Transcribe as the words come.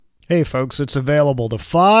Hey folks, it's available, the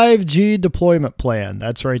 5G Deployment Plan.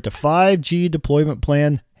 That's right, the 5G Deployment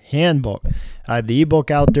Plan Handbook. I have the ebook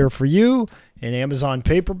out there for you in Amazon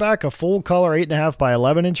paperback, a full color 8.5 by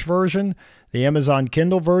 11 inch version, the Amazon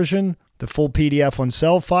Kindle version, the full PDF on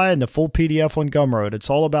Sellfy, and the full PDF on Gumroad. It's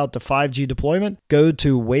all about the 5G deployment. Go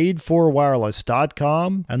to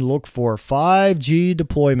wade4wireless.com and look for 5G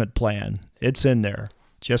Deployment Plan. It's in there,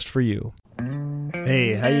 just for you.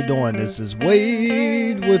 Hey, how you doing? This is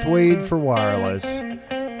Wade with Wade for Wireless.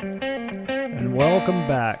 And welcome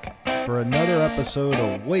back for another episode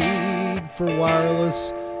of Wade for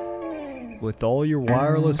Wireless with all your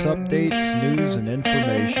wireless updates, news, and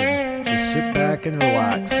information. Just sit back and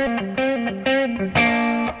relax.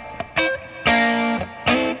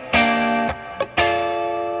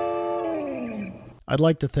 I'd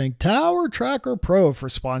like to thank Tower Tracker Pro for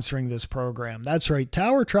sponsoring this program. That's right,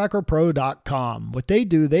 TowerTrackerPro.com. What they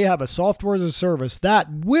do, they have a software as a service that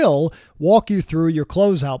will walk you through your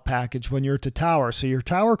closeout package when you're at the tower, so your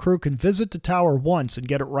tower crew can visit the tower once and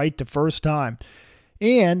get it right the first time.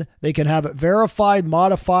 And they can have it verified,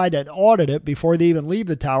 modified, and audited before they even leave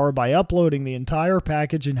the tower by uploading the entire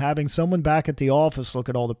package and having someone back at the office look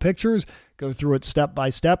at all the pictures, go through it step by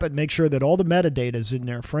step, and make sure that all the metadata is in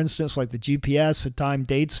there. For instance, like the GPS, the time,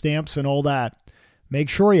 date stamps, and all that. Make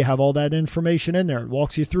sure you have all that information in there. It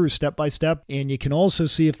walks you through step by step, and you can also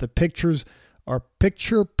see if the pictures are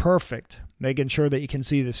picture perfect, making sure that you can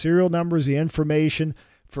see the serial numbers, the information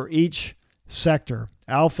for each sector,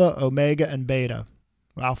 alpha, omega, and beta.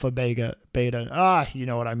 Alpha, beta, you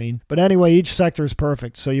know what I mean. But anyway, each sector is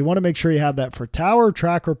perfect. So you want to make sure you have that for Tower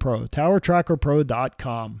Tracker Pro,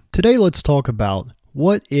 TowerTrackerPro.com. Today, let's talk about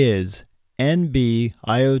what is NB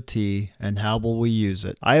IoT and how will we use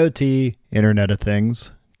it. IoT, Internet of Things,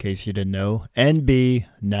 in case you didn't know. NB,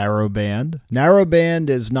 narrowband. Narrowband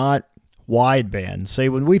is not wideband. Say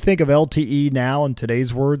when we think of LTE now in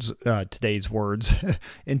today's world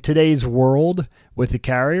with the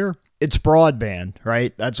carrier, it's broadband,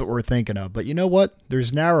 right? That's what we're thinking of. But you know what?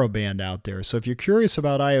 There's narrowband out there. So if you're curious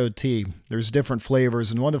about IoT, there's different flavors.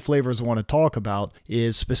 And one of the flavors I want to talk about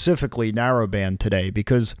is specifically narrowband today.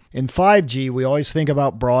 Because in 5G, we always think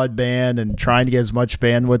about broadband and trying to get as much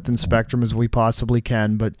bandwidth and spectrum as we possibly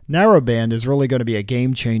can. But narrowband is really going to be a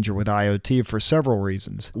game changer with IoT for several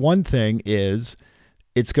reasons. One thing is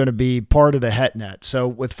it's going to be part of the HetNet. So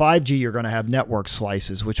with 5G, you're going to have network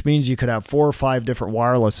slices, which means you could have 4 or 5 different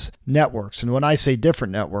wireless networks. And when I say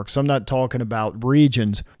different networks, I'm not talking about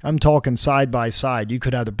regions. I'm talking side by side. You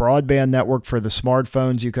could have the broadband network for the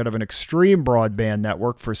smartphones. You could have an extreme broadband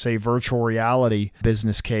network for, say, virtual reality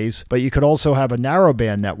business case. But you could also have a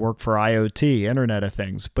narrowband network for IoT, Internet of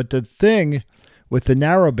Things. But the thing with the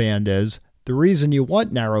narrowband is, the reason you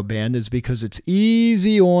want narrowband is because it's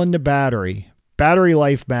easy on the battery. Battery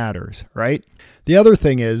life matters, right? The other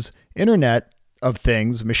thing is Internet of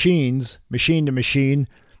Things, machines, machine to machine,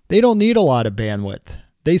 they don't need a lot of bandwidth.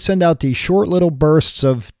 They send out these short little bursts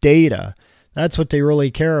of data. That's what they really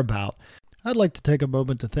care about. I'd like to take a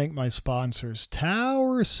moment to thank my sponsors,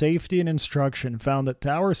 Tower Safety and Instruction, found at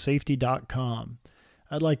towersafety.com.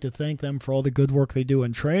 I'd like to thank them for all the good work they do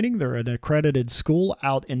in training. They're an accredited school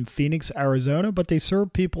out in Phoenix, Arizona, but they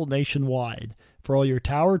serve people nationwide for all your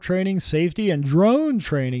tower training, safety, and drone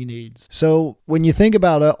training needs. So when you think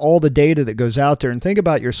about all the data that goes out there and think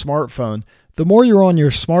about your smartphone, the more you're on your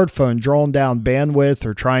smartphone drawing down bandwidth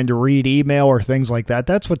or trying to read email or things like that,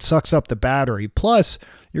 that's what sucks up the battery. Plus,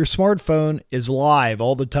 your smartphone is live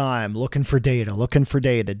all the time, looking for data.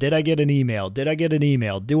 Did I get an email?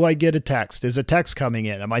 Do I get a text? Is a text coming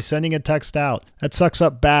in? Am I sending a text out? That sucks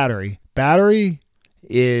up battery. Battery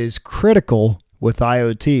is critical with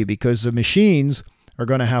IoT because the machines are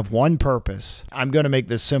going to have one purpose. I'm going to make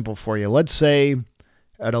this simple for you. Let's say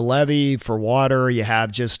at a levee for water, you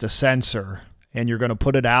have just a sensor and you're going to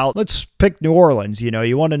put it out. Let's pick New Orleans. You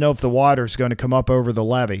want to know if the water is going to come up over the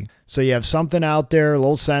levee. So you have something out there, a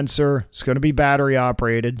little sensor. It's going to be battery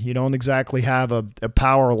operated. You don't exactly have a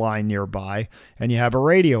power line nearby, and you have a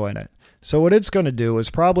radio in it. So what it's going to do is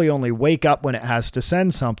probably only wake up when it has to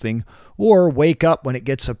send something, or wake up when it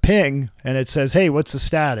gets a ping and it says, hey, what's the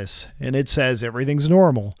status? And it says everything's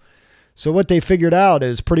normal. So what they figured out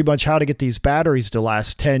is pretty much how to get these batteries to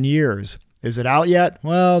last 10 years. Is it out yet?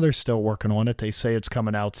 Well, they're still working on it. They say it's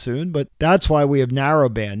coming out soon, but that's why we have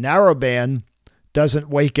narrowband. Narrowband doesn't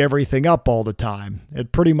wake everything up all the time.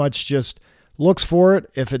 It pretty much just looks for it.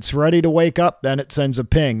 If it's ready to wake up, then it sends a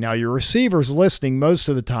ping. Now, your receiver's listening most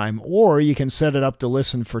of the time, or you can set it up to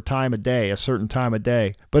listen for time of day, a certain time of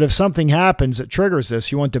day. But if something happens that triggers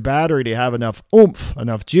this, you want the battery to have enough oomph,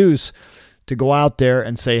 enough juice to go out there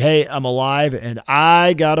and say, hey, I'm alive and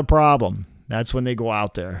I got a problem. That's when they go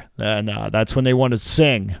out there. And that's when they want to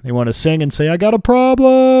sing. They want to sing and say, I got a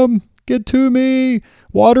problem. Get to me.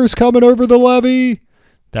 Water's coming over the levee.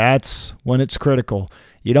 That's when it's critical.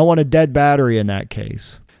 You don't want a dead battery in that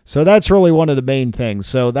case. So that's really one of the main things.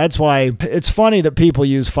 So that's why it's funny that people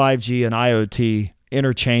use 5G and IoT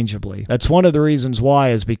interchangeably. That's one of the reasons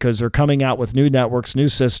why, is because they're coming out with new networks, new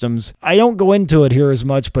systems. I don't go into it here as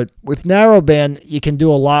much, but with narrowband, you can do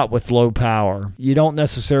a lot with low power. You don't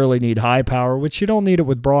necessarily need high power, which you don't need it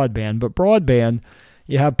with broadband, but broadband,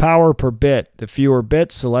 you have power per bit. The fewer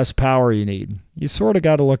bits, the less power you need. You sort of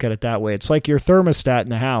got to look at it that way. It's like your thermostat in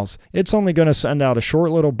the house. It's only going to send out a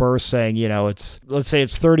short little burst saying, let's say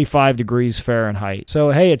it's 35 degrees Fahrenheit. So,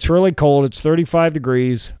 hey, it's really cold. It's 35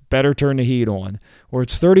 degrees. Better turn the heat on. Or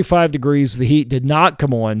it's 35 degrees. The heat did not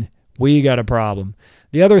come on. We got a problem.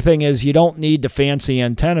 The other thing is you don't need the fancy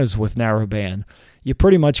antennas with narrowband. You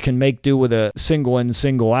pretty much can make do with a single in,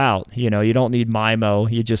 single out. You don't need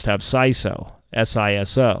MIMO. You just have SISO.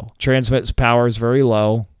 SISO. Transmits power is very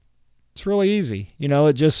low. It's really easy.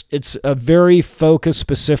 It's a very focused,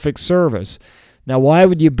 specific service. Now, why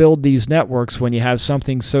would you build these networks when you have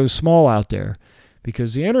something so small out there?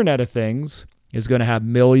 Because the Internet of Things is going to have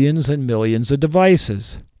millions and millions of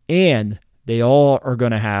devices, and they all are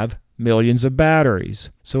going to have millions of batteries.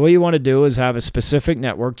 So what you want to do is have a specific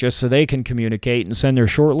network just so they can communicate and send their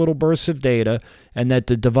short little bursts of data, and that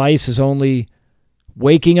the device is only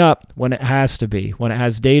waking up when it has to be, when it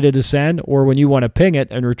has data to send, or when you want to ping it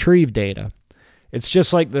and retrieve data. It's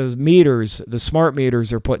just like the meters, the smart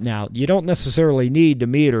meters are putting out. You don't necessarily need the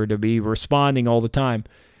meter to be responding all the time.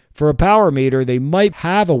 For a power meter, they might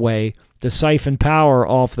have a way to siphon power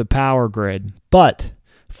off the power grid. But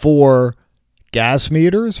for gas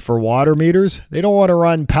meters, for water meters, they don't want to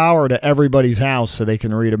run power to everybody's house so they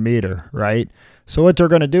can read a meter, right? So what they're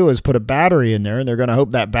going to do is put a battery in there, and they're going to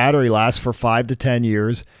hope that battery lasts for 5 to 10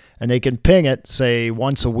 years, and they can ping it, say,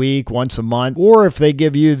 once a week, once a month, or if they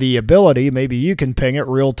give you the ability, maybe you can ping it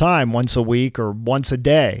real time once a week or once a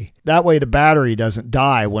day. That way the battery doesn't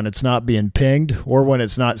die when it's not being pinged or when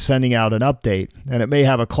it's not sending out an update. And it may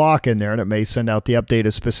have a clock in there, and it may send out the update at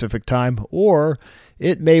a specific time, or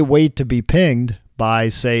it may wait to be pinged by,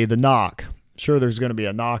 say, the knock. Sure, there's going to be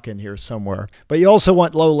a knock in here somewhere. But you also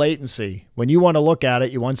want low latency. When you want to look at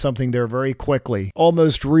it, you want something there very quickly,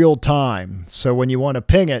 almost real time. So when you want to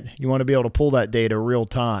ping it, you want to be able to pull that data real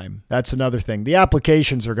time. That's another thing. The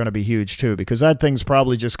applications are going to be huge too, because that thing's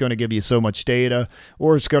probably just going to give you so much data,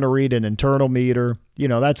 or it's going to read an internal meter.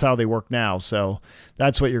 That's how they work now. So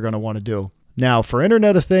that's what you're going to want to do. Now, for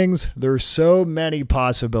Internet of Things, there's so many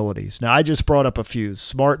possibilities. Now, I just brought up a few.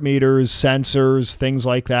 Smart meters, sensors, things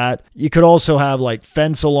like that. You could also have like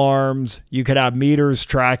fence alarms. You could have meters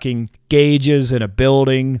tracking gauges in a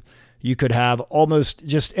building. You could have almost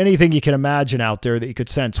just anything you can imagine out there that you could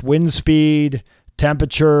sense. Wind speed,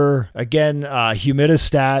 temperature, again,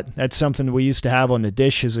 humidistat. That's something we used to have on the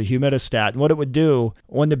dish as a humidistat. And what it would do,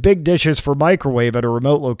 on the big dishes for microwave at a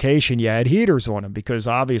remote location, you had heaters on them because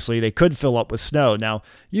obviously they could fill up with snow. Now,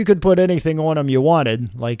 you could put anything on them you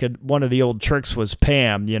wanted. Like one of the old tricks was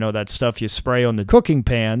PAM, that stuff you spray on the cooking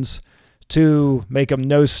pans to make them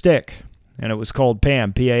no stick. And it was called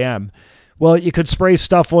PAM, P-A-M. Well, you could spray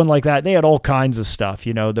stuff on like that. And they had all kinds of stuff,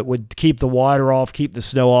 that would keep the water off, keep the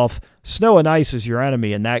snow off. Snow and ice is your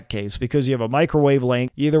enemy in that case because you have a microwave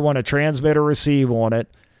link. You either want to transmit or receive on it,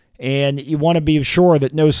 and you want to be sure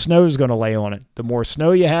that no snow is going to lay on it. The more snow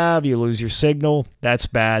you have, you lose your signal. That's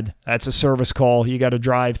bad. That's a service call. You got to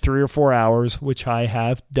drive 3 or 4 hours, which I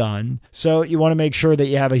have done. So you want to make sure that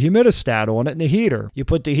you have a humidistat on it and a heater. You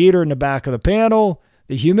put the heater in the back of the panel.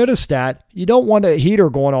 The humidistat, you don't want a heater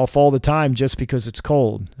going off all the time just because it's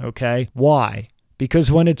cold, okay? Why?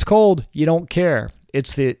 Because when it's cold, you don't care.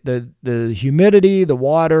 It's the humidity, the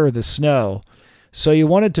water, the snow. So you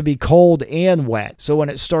want it to be cold and wet. So when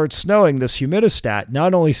it starts snowing, this humidistat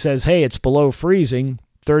not only says, hey, it's below freezing,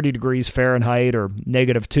 30 degrees Fahrenheit or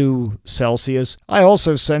 -2 Celsius. I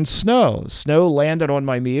also sense snow. Snow landed on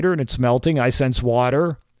my meter and it's melting. I sense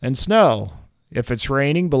water and snow. If it's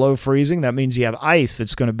raining below freezing, that means you have ice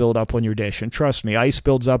that's going to build up on your dish. And trust me, ice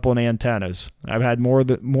builds up on antennas. I've had more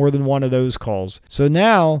than one of those calls. So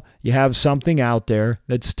now you have something out there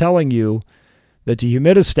that's telling you that the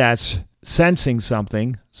humidistat's sensing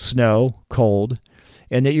something, snow, cold,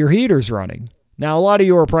 and that your heater's running. Now, a lot of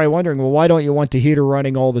you are probably wondering, well, why don't you want the heater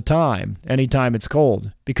running all the time, anytime it's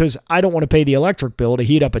cold? Because I don't want to pay the electric bill to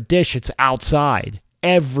heat up a dish that's outside.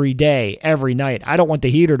 Every day, every night. I don't want the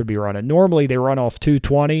heater to be running. Normally, they run off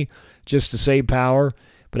 220 just to save power.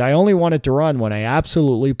 but I only want it to run when I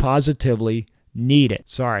absolutely, positively need it.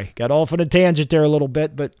 Sorry, got off on a tangent there a little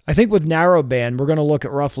bit, but I think with narrowband, we're going to look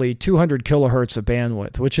at roughly 200 kilohertz of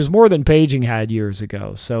bandwidth, which is more than paging had years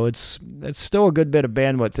ago. So it's still a good bit of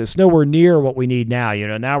bandwidth. It's nowhere near what we need now.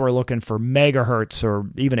 Now we're looking for megahertz or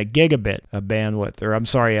even a gigabit of bandwidth, or I'm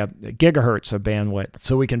sorry, a gigahertz of bandwidth.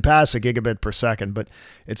 So we can pass a gigabit per second, but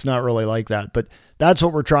it's not really like that. But that's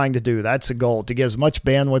what we're trying to do. That's the goal, to get as much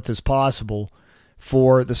bandwidth as possible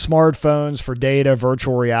for the smartphones, for data,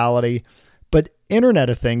 virtual reality. But Internet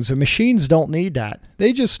of Things, the machines don't need that.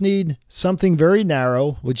 They just need something very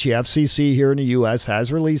narrow, which the FCC here in the U.S.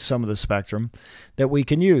 has released some of the spectrum that we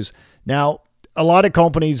can use. Now, a lot of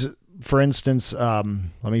companies, for instance, let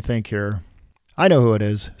me think here. I know who it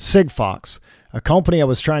is, Sigfox. A company I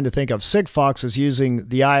was trying to think of, Sigfox, is using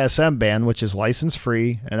the ISM band, which is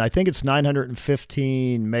license-free, and I think it's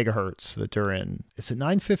 915 megahertz that they're in. Is it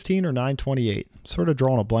 915 or 928? I'm sort of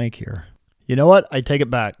drawing a blank here. You know what? I take it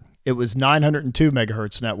back. It was 902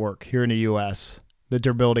 megahertz network here in the U.S. that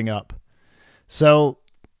they're building up. So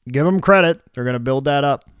give them credit. They're going to build that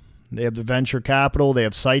up. They have the venture capital. They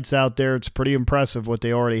have sites out there. It's pretty impressive what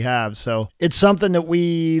they already have. So it's something that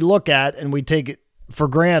we look at and we take it for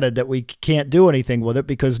granted that we can't do anything with it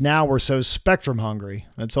because now we're so spectrum hungry.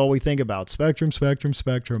 That's all we think about. Spectrum, spectrum,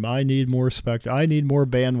 spectrum. I need more spectrum. I need more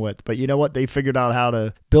bandwidth. But you know what? They figured out how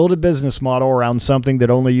to build a business model around something that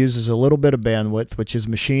only uses a little bit of bandwidth, which is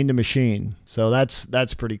machine to machine. So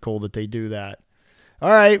that's pretty cool that they do that.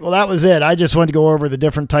 All right, well, that was it. I just wanted to go over the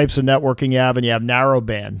different types of networking you have, and you have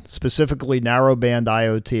narrowband, specifically narrowband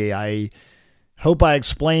IoT. I hope I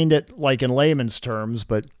explained it like in layman's terms,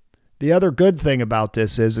 but the other good thing about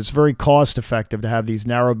this is it's very cost effective to have these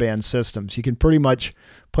narrowband systems. You can pretty much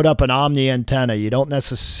put up an omni antenna. You don't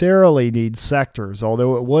necessarily need sectors,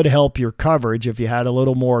 although it would help your coverage if you had a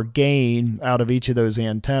little more gain out of each of those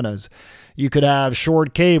antennas. You could have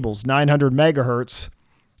short cables. 900 megahertz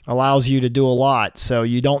allows you to do a lot, so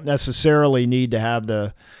you don't necessarily need to have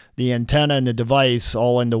the antenna and the device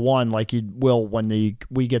all into one like you will when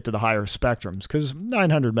we get to the higher spectrums, because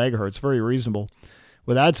 900 megahertz, very reasonable.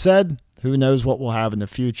 With that said, who knows what we'll have in the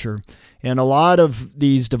future. And a lot of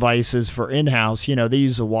these devices for in-house, they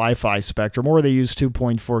use a Wi-Fi spectrum, or they use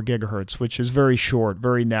 2.4 gigahertz, which is very short,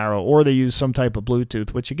 very narrow, or they use some type of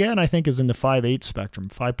Bluetooth, which again, I think is in the 5.8 spectrum,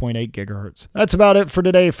 5.8 gigahertz. That's about it for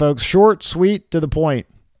today, folks. Short, sweet, to the point.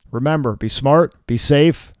 Remember, be smart, be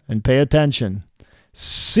safe, and pay attention.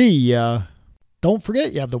 See ya. Don't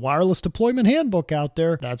forget, you have the Wireless Deployment Handbook out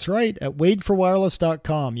there. That's right, at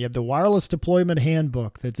wadeforwireless.com. You have the Wireless Deployment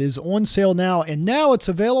Handbook that is on sale now, and now it's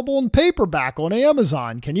available in paperback on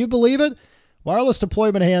Amazon. Can you believe it? Wireless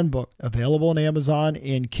Deployment Handbook, available on Amazon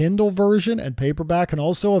in Kindle version and paperback, and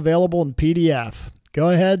also available in PDF. Go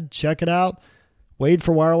ahead, check it out,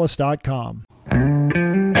 wadeforwireless.com.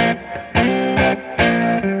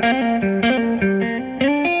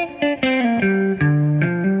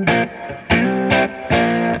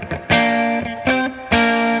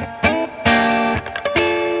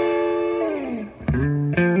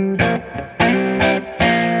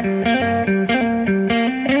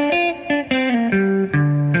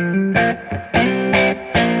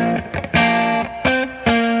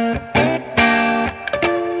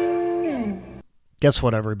 Guess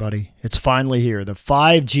what, everybody? It's finally here. The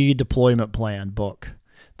 5G Deployment Plan book.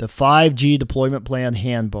 The 5G Deployment Plan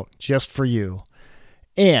Handbook, just for you.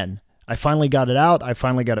 And I finally got it out. I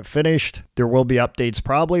finally got it finished. There will be updates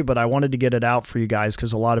probably, but I wanted to get it out for you guys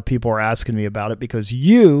because a lot of people are asking me about it because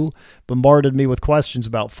you bombarded me with questions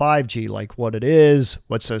about 5G, like what it is,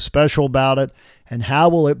 what's so special about it, and how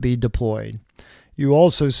will it be deployed. You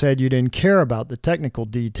also said you didn't care about the technical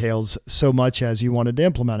details so much as you wanted to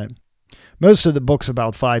implement it. Most of the books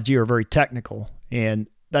about 5G are very technical, and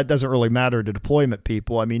that doesn't really matter to deployment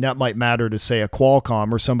people. I mean, that might matter to, say, a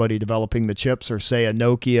Qualcomm or somebody developing the chips, or, say, a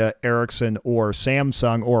Nokia, Ericsson, or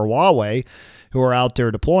Samsung, or Huawei who are out there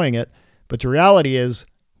deploying it. But the reality is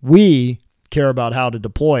we care about how to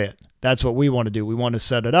deploy it. That's what we want to do. We want to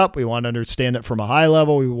set it up. We want to understand it from a high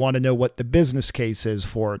level. We want to know what the business case is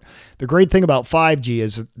for it. The great thing about 5G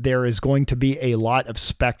is there is going to be a lot of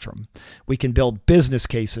spectrum. We can build business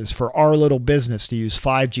cases for our little business to use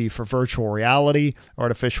 5G for virtual reality,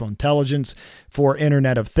 artificial intelligence, for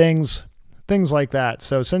Internet of Things, things like that.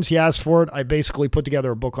 So since you asked for it, I basically put together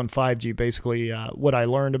a book on 5G, basically what I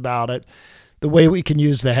learned about it, the way we can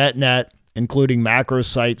use the HetNet, including macro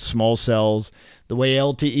sites, small cells, the way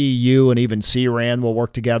LTE-U and even C-RAN will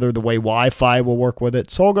work together, the way Wi-Fi will work with it.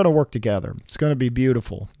 It's all going to work together. It's going to be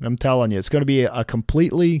beautiful. I'm telling you, it's going to be a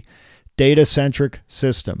completely data-centric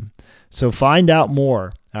system. So find out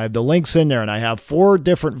more. I have the links in there, and I have 4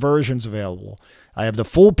 different versions available. I have the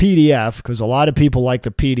full PDF because a lot of people like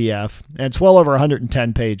the PDF, and it's well over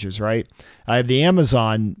 110 pages, right? I have the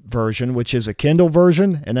Amazon version, which is a Kindle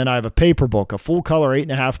version, and then I have a paper book, a full color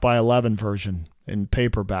 8.5 by 11 version in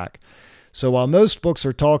paperback. So while most books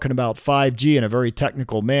are talking about 5G in a very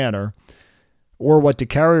technical manner, or what the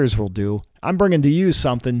carriers will do, I'm bringing to you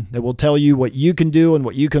something that will tell you what you can do and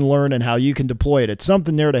what you can learn and how you can deploy it. It's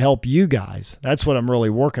something there to help you guys. That's what I'm really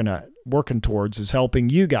working towards, is helping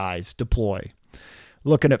you guys deploy.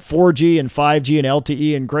 Looking at 4G and 5G and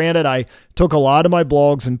LTE, and granted, I took a lot of my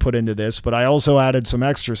blogs and put into this, but I also added some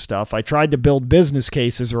extra stuff. I tried to build business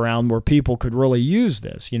cases around where people could really use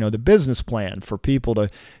this, the business plan for people to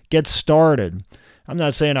get started. I'm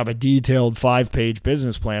not saying I have a detailed 5-page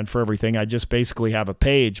business plan for everything. I just basically have a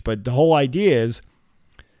page. But the whole idea is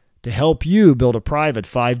to help you build a private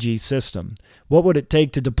 5G system. What would it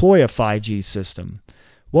take to deploy a 5G system?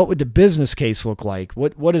 What would the business case look like?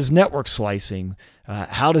 What is network slicing?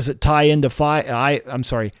 How does it tie into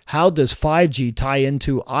how does 5G tie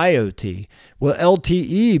into IoT? Will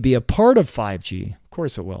LTE be a part of 5G? Of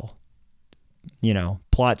course it will.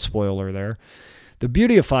 Plot spoiler there. The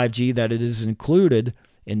beauty of 5G that it is included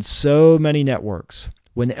in so many networks.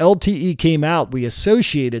 When LTE came out, we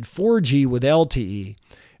associated 4G with LTE.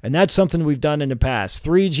 And that's something we've done in the past.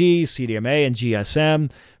 3G, CDMA, and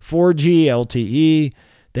GSM, 4G, LTE.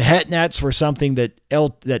 The HetNets were something that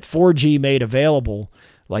 4G made available.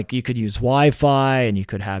 Like you could use Wi-Fi and you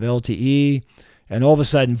could have LTE. And all of a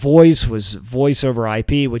sudden, voice was voice over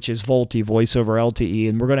IP, which is VoLTE, voice over LTE.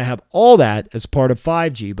 And we're going to have all that as part of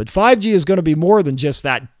 5G. But 5G is going to be more than just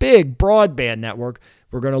that big broadband network.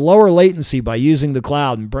 We're going to lower latency by using the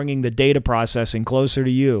cloud and bringing the data processing closer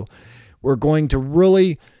to you. We're going to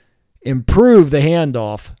really improve the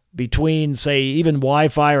handoff between, say, even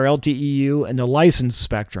Wi-Fi or LTE and the licensed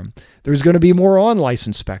spectrum. There's going to be more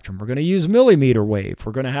on-licensed spectrum. We're going to use millimeter wave.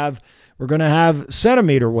 We're going to have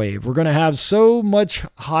centimeter wave. We're going to have so much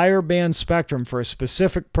higher band spectrum for a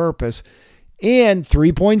specific purpose. And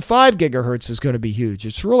 3.5 gigahertz is going to be huge.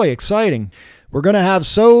 It's really exciting. We're going to have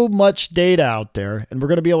so much data out there, and we're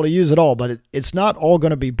going to be able to use it all, but it's not all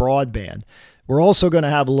going to be broadband. We're also going to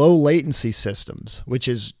have low latency systems, which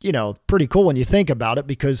is, pretty cool when you think about it,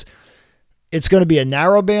 because it's going to be a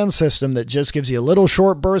narrowband system that just gives you a little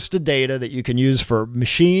short burst of data that you can use for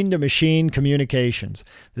machine-to-machine communications.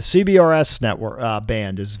 The CBRS network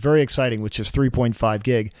band is very exciting, which is 3.5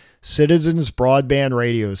 gig, Citizens Broadband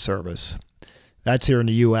Radio Service. That's here in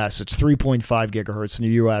the U.S. It's 3.5 gigahertz in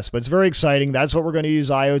the U.S., but it's very exciting. That's what we're going to use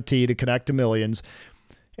IoT to connect to millions.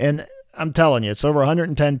 And I'm telling you, it's over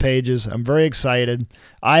 110 pages. I'm very excited.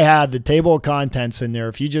 I have the table of contents in there.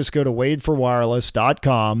 If you just go to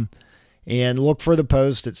wadeforwireless.com and look for the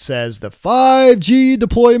post, it says the 5G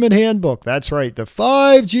Deployment Handbook. That's right, the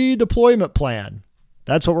 5G Deployment Plan.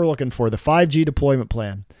 That's what we're looking for, the 5G Deployment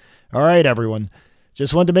Plan. All right, everyone.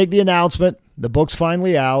 Just wanted to make the announcement. The book's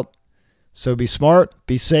finally out. So be smart,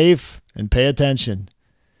 be safe, and pay attention.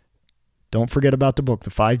 Don't forget about the book, the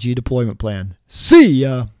 5G Deployment Plan. See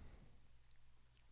ya!